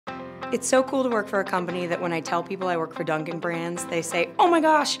It's so cool to work for a company that when I tell people I work for Dunkin' Brands, they say, oh my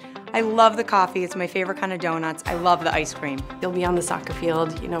gosh, I love the coffee, it's my favorite kind of donuts, I love the ice cream. You'll be on the soccer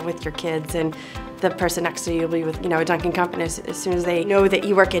field, with your kids, and the person next to you will be with, a Dunkin' company. As soon as they know that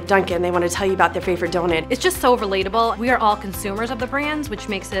you work at Dunkin', they want to tell you about their favorite donut. It's just so relatable. We are all consumers of the brands, which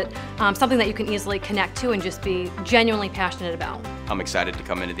makes it something that you can easily connect to and just be genuinely passionate about. I'm excited to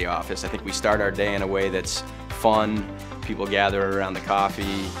come into the office. I think we start our day in a way that's fun. People gather around the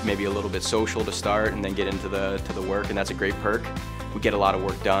coffee, maybe a little bit social to start, and then get into the work, and that's a great perk. We get a lot of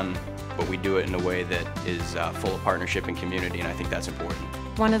work done, but we do it in a way that is full of partnership and community, and I think that's important.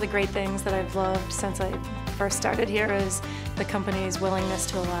 One of the great things that I've loved since I first started here is the company's willingness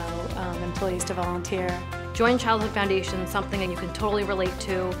to allow employees to volunteer. Join Childhood Foundation, something that you can totally relate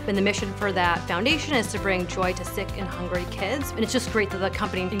to. And the mission for that foundation is to bring joy to sick and hungry kids. And it's just great that the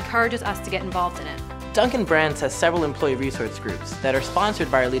company encourages us to get involved in it. Dunkin' Brands has several employee resource groups that are sponsored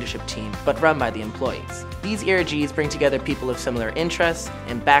by our leadership team, but run by the employees. These ERGs bring together people of similar interests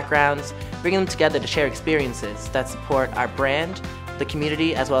and backgrounds, bringing them together to share experiences that support our brand, the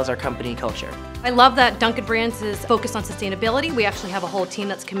community, as well as our company culture. I love that Dunkin' Brands is focused on sustainability. We actually have a whole team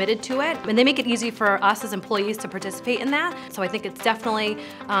that's committed to it, and they make it easy for us as employees to participate in that. So I think it's definitely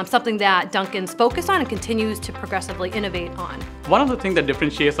something that Dunkin's focused on and continues to progressively innovate on. One of the things that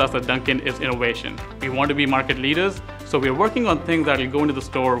differentiates us at Dunkin' is innovation. We want to be market leaders, so we're working on things that will go into the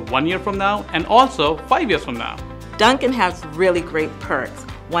store 1 year from now and also 5 years from now. Dunkin' has really great perks.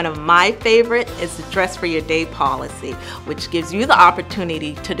 One of my favorite is the Dress for Your Day policy, which gives you the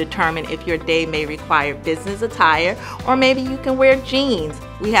opportunity to determine if your day may require business attire or maybe you can wear jeans.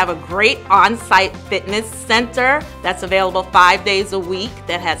 We have a great on-site fitness center that's available 5 days a week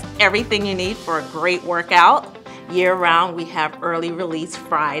that has everything you need for a great workout. Year-round, we have early release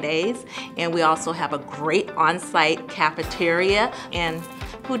Fridays, and we also have a great on-site cafeteria. And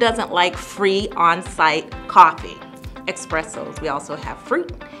who doesn't like free on-site coffee? Espressos. We also have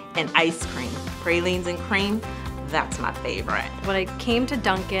fruit and ice cream. Pralines and cream, that's my favorite. When I came to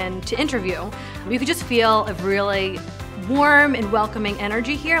Dunkin' to interview, you could just feel a really warm and welcoming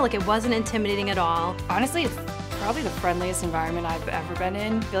energy here. Like, it wasn't intimidating at all. Honestly, it's probably the friendliest environment I've ever been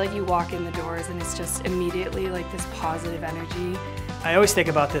in. I feel like you walk in the doors and it's just immediately like this positive energy. I always think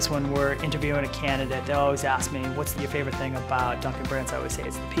about this when we're interviewing a candidate. They'll always ask me, what's your favorite thing about Dunkin' Brands? I always say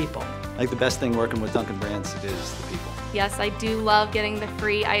it's the people. Like, the best thing working with Dunkin' Brands is the people. Yes, I do love getting the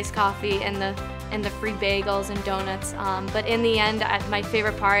free iced coffee and the free bagels and donuts, but in the end, my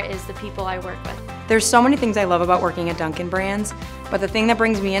favorite part is the people I work with. There's so many things I love about working at Dunkin' Brands, but the thing that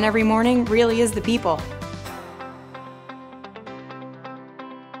brings me in every morning really is the people.